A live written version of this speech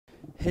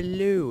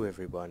Hello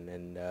everyone,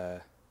 and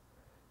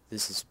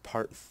this is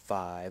part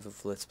 5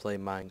 of Let's Play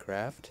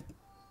Minecraft.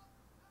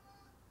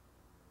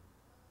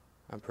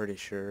 I'm pretty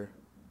sure.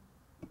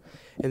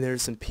 And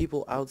there's some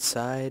people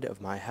outside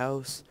of my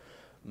house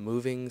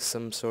moving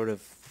some sort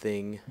of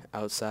thing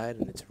outside,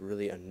 and it's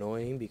really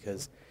annoying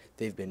because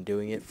they've been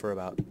doing it for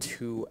about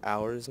 2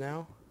 hours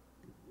now.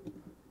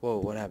 Whoa,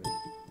 what happened?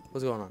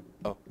 What's going on?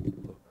 Oh.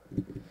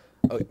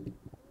 Okay.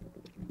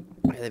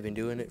 They've been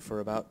doing it for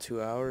about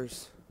 2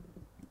 hours.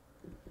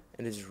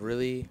 And it's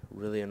really,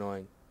 really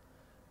annoying.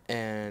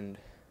 And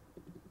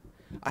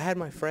I had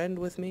my friend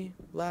with me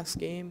last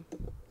game.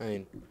 I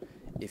mean,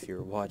 if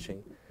you're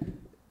watching.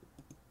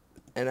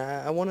 And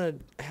I want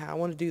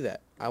to do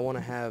that. I want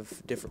to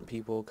have different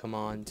people come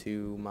on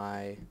to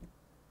my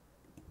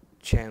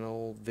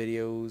channel,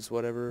 videos,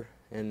 whatever.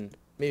 And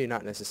maybe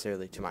not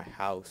necessarily to my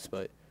house,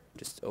 but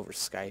just over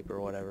Skype or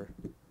whatever.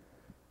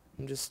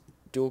 And just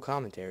dual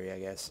commentary, I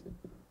guess.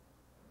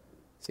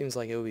 Seems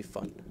like it would be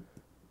fun.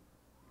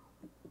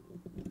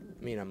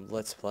 I mean, I'm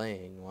Let's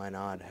Playing. Why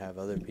not have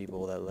other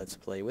people that Let's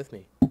Play with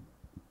me?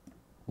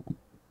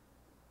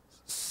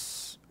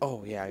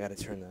 Oh, yeah, I gotta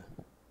turn the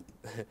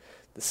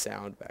the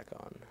sound back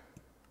on.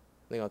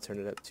 I think I'll turn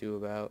it up to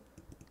about...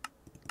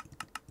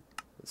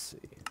 Let's see.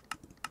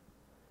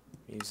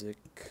 Music.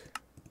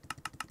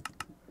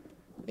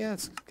 Yeah,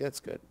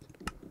 that's good.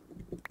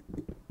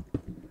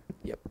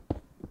 Yep.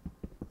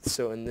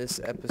 So in this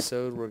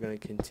episode, we're gonna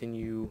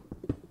continue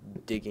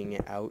digging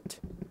out.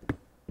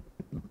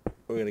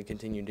 We're going to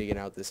continue digging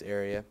out this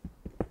area.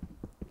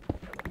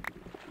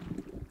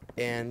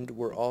 And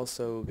we're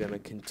also going to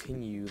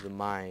continue the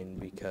mine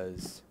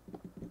because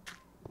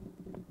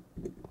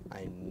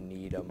I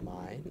need a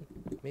mine,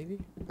 maybe?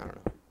 I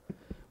don't know.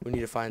 We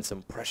need to find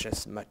some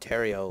precious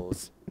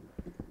materials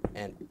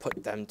and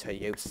put them to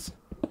use.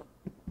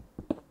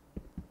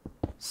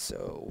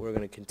 So we're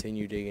going to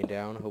continue digging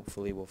down.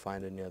 Hopefully we'll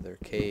find another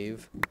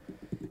cave.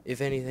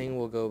 If anything,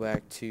 we'll go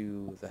back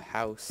to the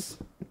house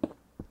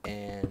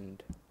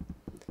and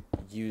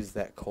use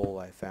that coal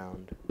I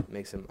found.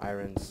 Make some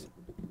iron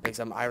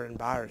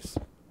bars.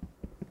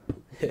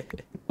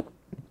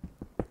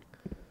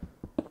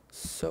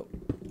 So,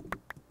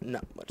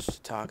 not much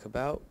to talk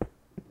about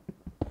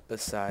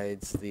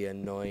besides the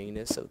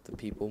annoyingness of the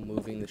people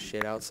moving the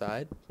shit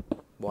outside.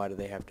 Why do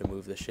they have to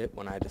move the shit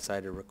when I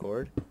decide to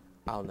record?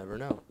 I'll never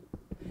know.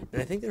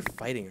 And I think they're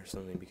fighting or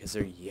something because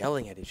they're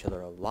yelling at each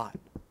other a lot.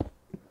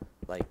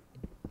 Like,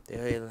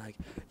 they're like,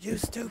 "You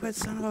stupid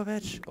son of a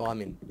bitch!" Well, I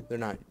mean, they're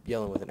not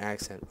yelling with an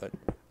accent, but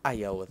I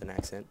yell with an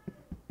accent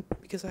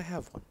because I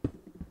have one.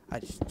 I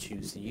just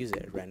choose to use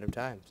it at random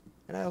times.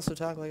 And I also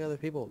talk like other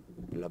people.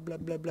 Blah, blah,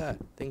 blah, blah.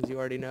 Things you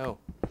already know.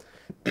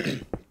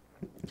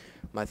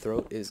 My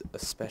throat is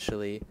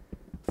especially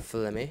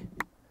phlegmy,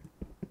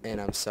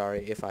 and I'm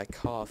sorry if I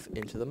cough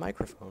into the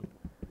microphone,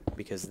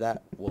 because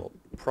that will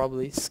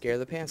probably scare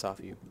the pants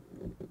off you.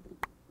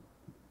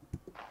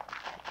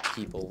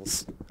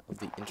 Peoples of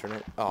the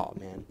internet. Oh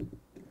man,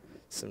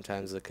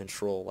 sometimes the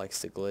control likes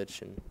to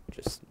glitch and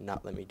just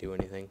not let me do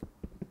anything,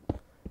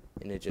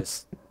 and it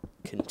just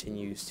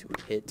continues to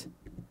hit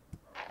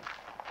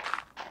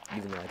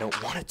even though I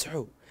don't want it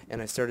to.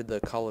 And I started the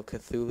Call of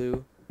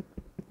Cthulhu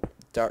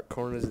Dark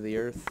Corners of the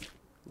Earth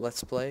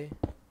Let's Play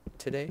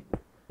today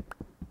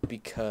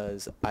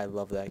because I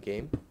love that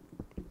game.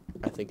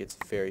 I think it's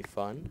very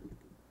fun.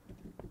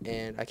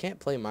 And I can't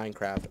play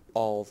Minecraft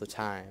all the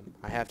time.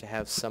 I have to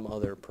have some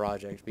other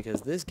project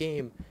because this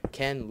game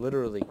can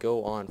literally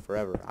go on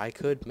forever. I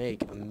could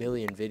make a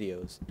million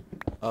videos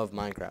of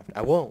Minecraft.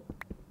 I won't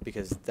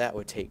because that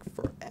would take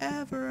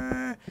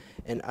forever.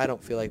 And I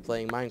don't feel like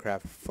playing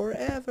Minecraft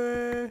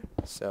forever.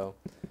 So,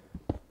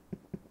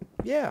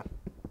 yeah.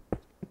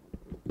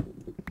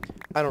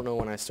 I don't know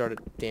when I started,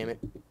 damn it.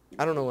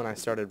 I don't know when I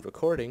started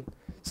recording.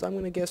 So I'm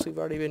going to guess we've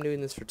already been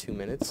doing this for 2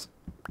 minutes.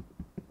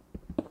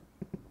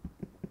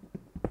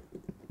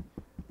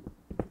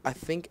 I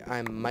think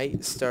I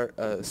might start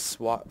a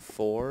SWAT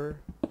 4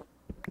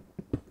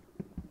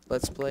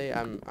 Let's Play.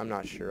 I'm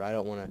not sure. I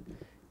don't want to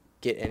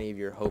get any of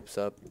your hopes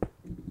up.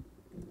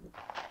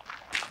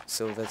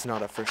 So that's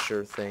not a for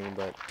sure thing,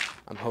 but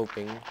I'm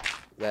hoping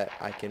that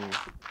I can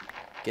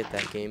get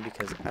that game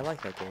because I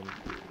like that game.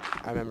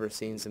 I remember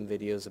seeing some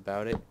videos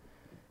about it,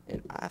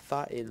 and I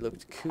thought it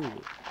looked cool.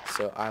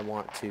 So I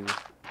want to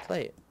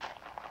play it.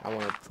 I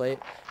want to play it,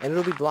 and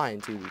it'll be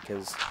blind too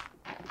because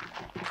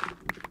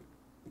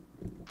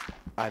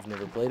I've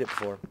never played it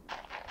before.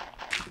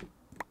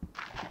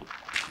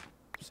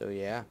 So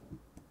yeah.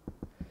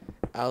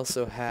 I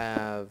also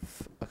have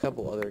a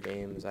couple other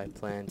games I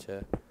plan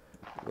to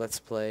Let's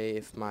Play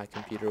if my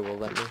computer will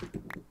let me.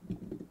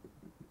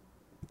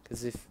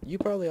 Because if you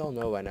probably all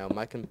know by now,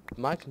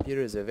 my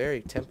computer is a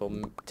very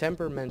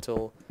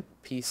temperamental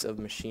piece of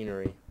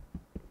machinery.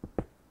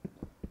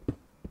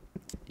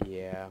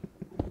 Yeah.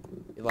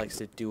 It likes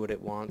to do what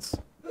it wants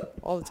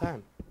all the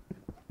time.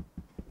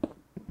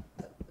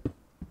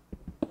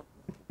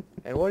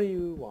 And what do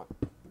you want?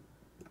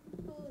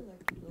 Oh,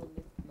 like a little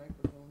lift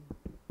microphone.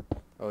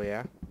 Oh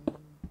yeah?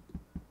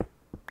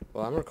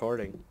 Well, I'm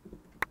recording.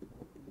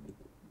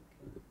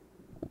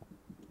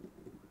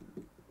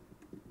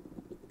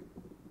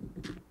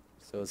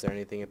 So is there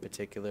anything in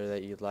particular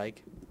that you'd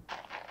like?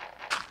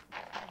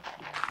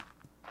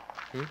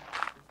 Hmm?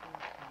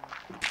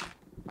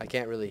 I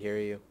can't really hear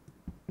you.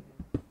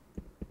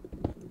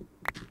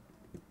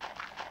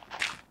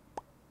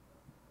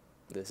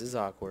 This is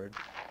awkward.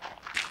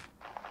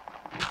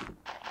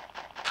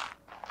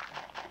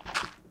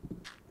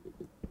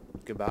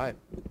 Goodbye.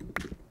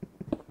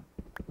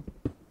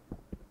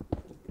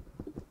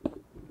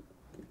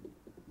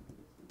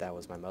 That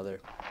was my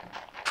mother.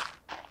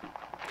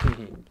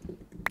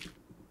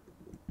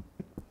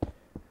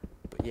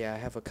 But yeah, I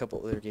have a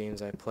couple other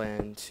games I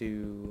plan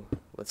to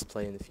let's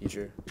play in the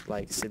future,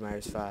 like Sid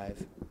Meier's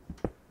 5.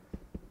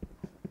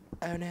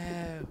 Oh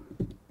no!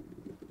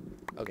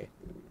 Okay.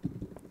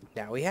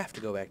 Now we have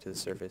to go back to the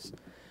surface.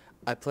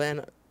 I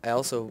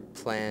also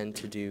plan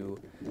to do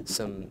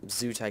some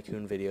Zoo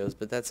Tycoon videos,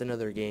 but that's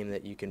another game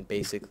that you can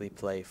basically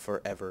play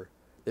forever.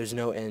 There's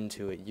no end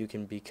to it. You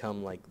can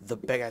become like the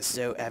biggest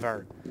zoo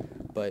ever.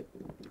 But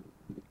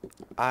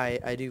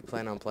I do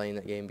plan on playing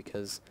that game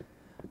because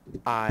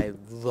I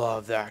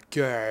love that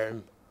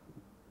game.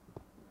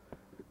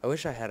 I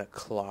wish I had a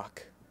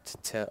clock to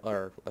tell,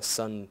 or a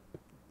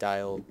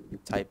sundial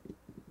type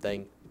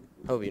thing.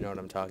 Hope you know what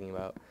I'm talking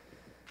about.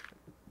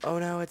 Oh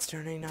no, it's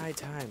turning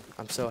nighttime.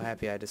 I'm so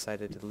happy I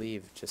decided to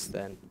leave just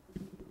then.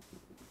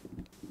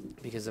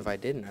 Because if I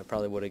didn't, I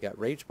probably would have got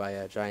raped by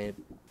a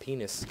giant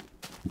penis.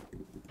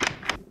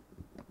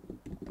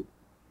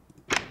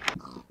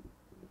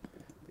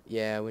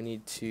 Yeah, we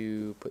need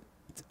to put...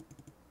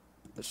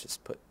 Let's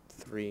just put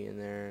 3 in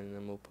there, and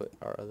then we'll put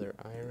our other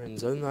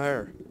irons in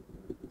there.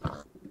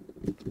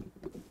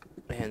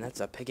 Man, that's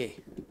a piggy.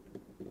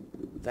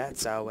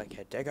 That's a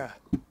wicked digger.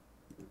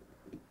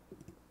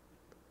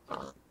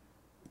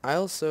 I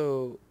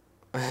also...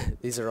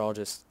 these are all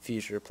just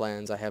future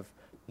plans. I have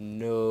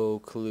no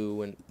clue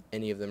when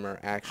any of them are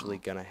actually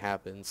gonna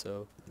happen,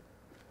 so...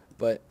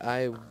 But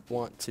I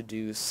want to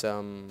do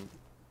some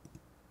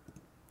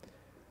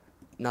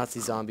Nazi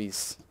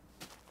Zombies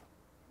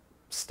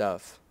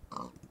stuff.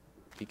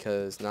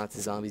 Because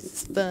Nazi Zombies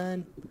is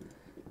fun.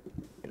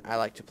 And I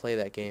like to play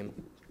that game.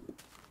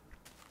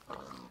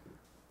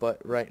 But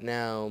right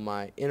now,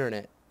 my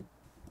internet...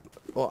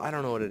 Well, I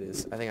don't know what it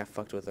is. I think I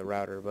fucked with the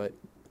router, but...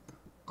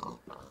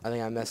 I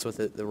think I messed with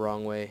it the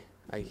wrong way.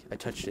 I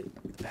touched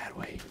it the bad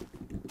way.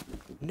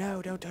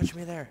 No, don't touch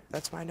me there.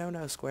 That's my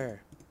no-no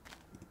square.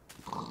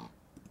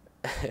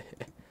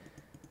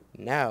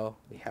 Now,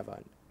 we have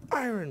an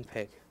iron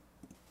pick.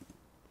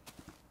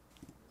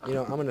 You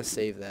know, I'm gonna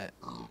save that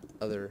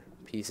other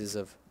pieces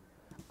of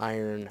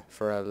iron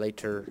for a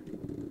later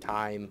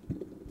time.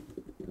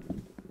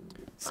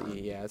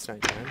 See, yeah, it's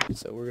nighttime,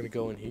 so we're gonna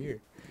go in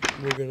here.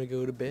 And we're gonna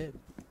go to bed.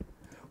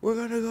 We're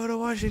gonna go to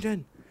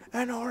Washington,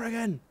 and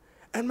Oregon,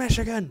 and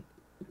Michigan,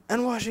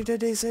 and Washington,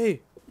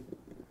 D.C.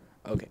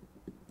 Okay.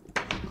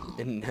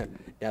 And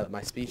now that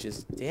my speech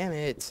is... Damn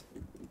it!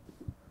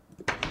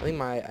 I think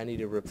I need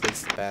to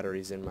replace the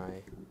batteries in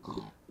my...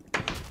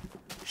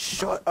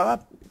 Shut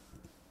up!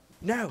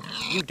 No!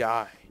 You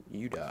die.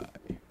 You die.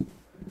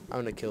 I'm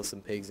gonna kill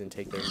some pigs and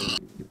take their meat.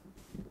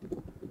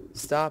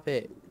 Stop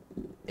it!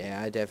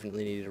 Yeah, I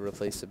definitely need to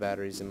replace the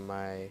batteries in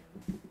my...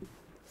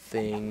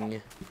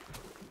 thing.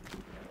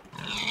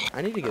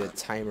 I need to get a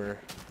timer.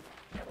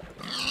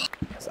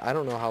 I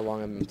don't know how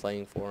long I've been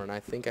playing for, and I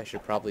think I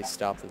should probably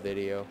stop the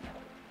video.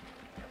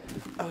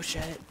 Oh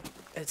shit,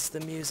 it's the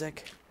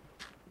music.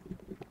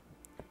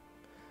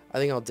 I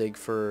think I'll dig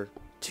for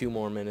 2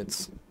 more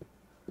minutes.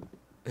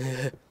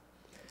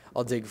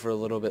 I'll dig for a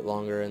little bit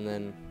longer, and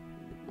then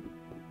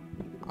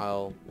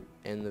I'll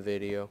end the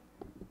video.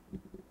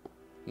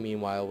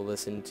 Meanwhile, we'll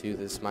listen to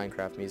this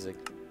Minecraft music.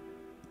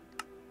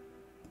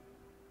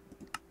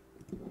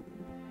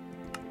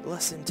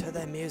 Listen to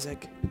the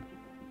music.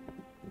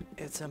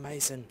 It's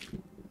amazing.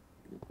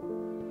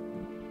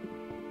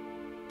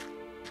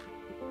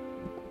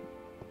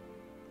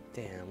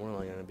 Damn, we're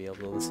only gonna be able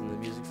to listen to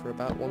the music for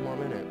about 1 more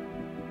minute.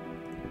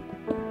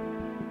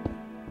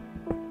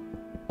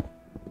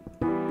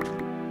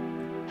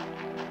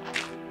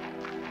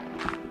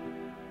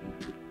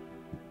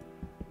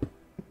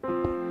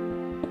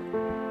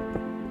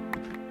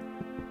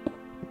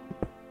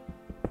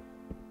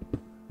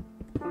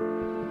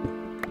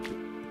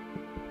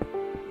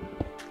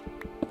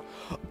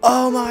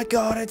 Oh my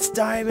god, it's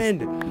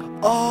Diamond!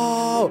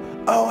 Oh!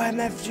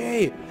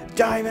 OMFG!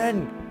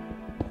 Diamond!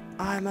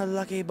 I'm a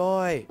lucky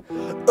boy.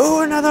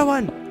 Ooh, another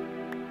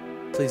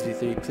one! Please be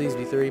 3, please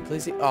be 3,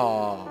 please be...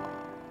 Oh.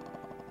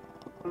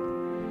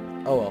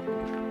 Oh well.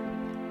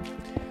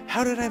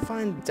 How did I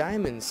find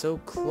Diamond so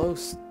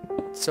close?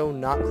 So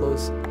not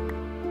close?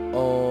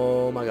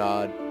 Oh my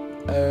god.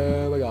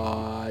 Oh my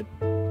god.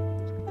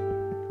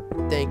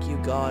 Thank you,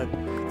 God.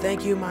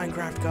 Thank you,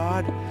 Minecraft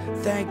God.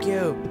 Thank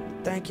you.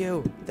 Thank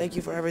you. Thank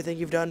you for everything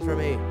you've done for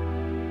me.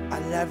 I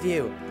love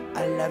you.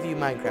 I love you,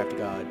 Minecraft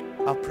God.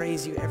 I'll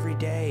praise you every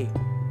day.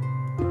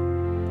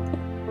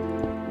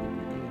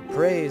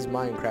 praise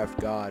Minecraft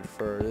God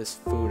for this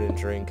food and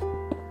drink.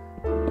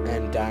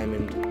 And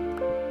diamond.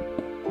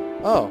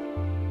 Oh.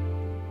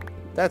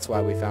 That's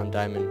why we found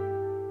diamond.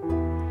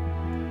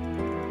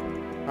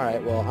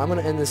 Alright, well, I'm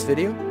going to end this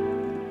video.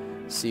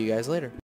 See you guys later.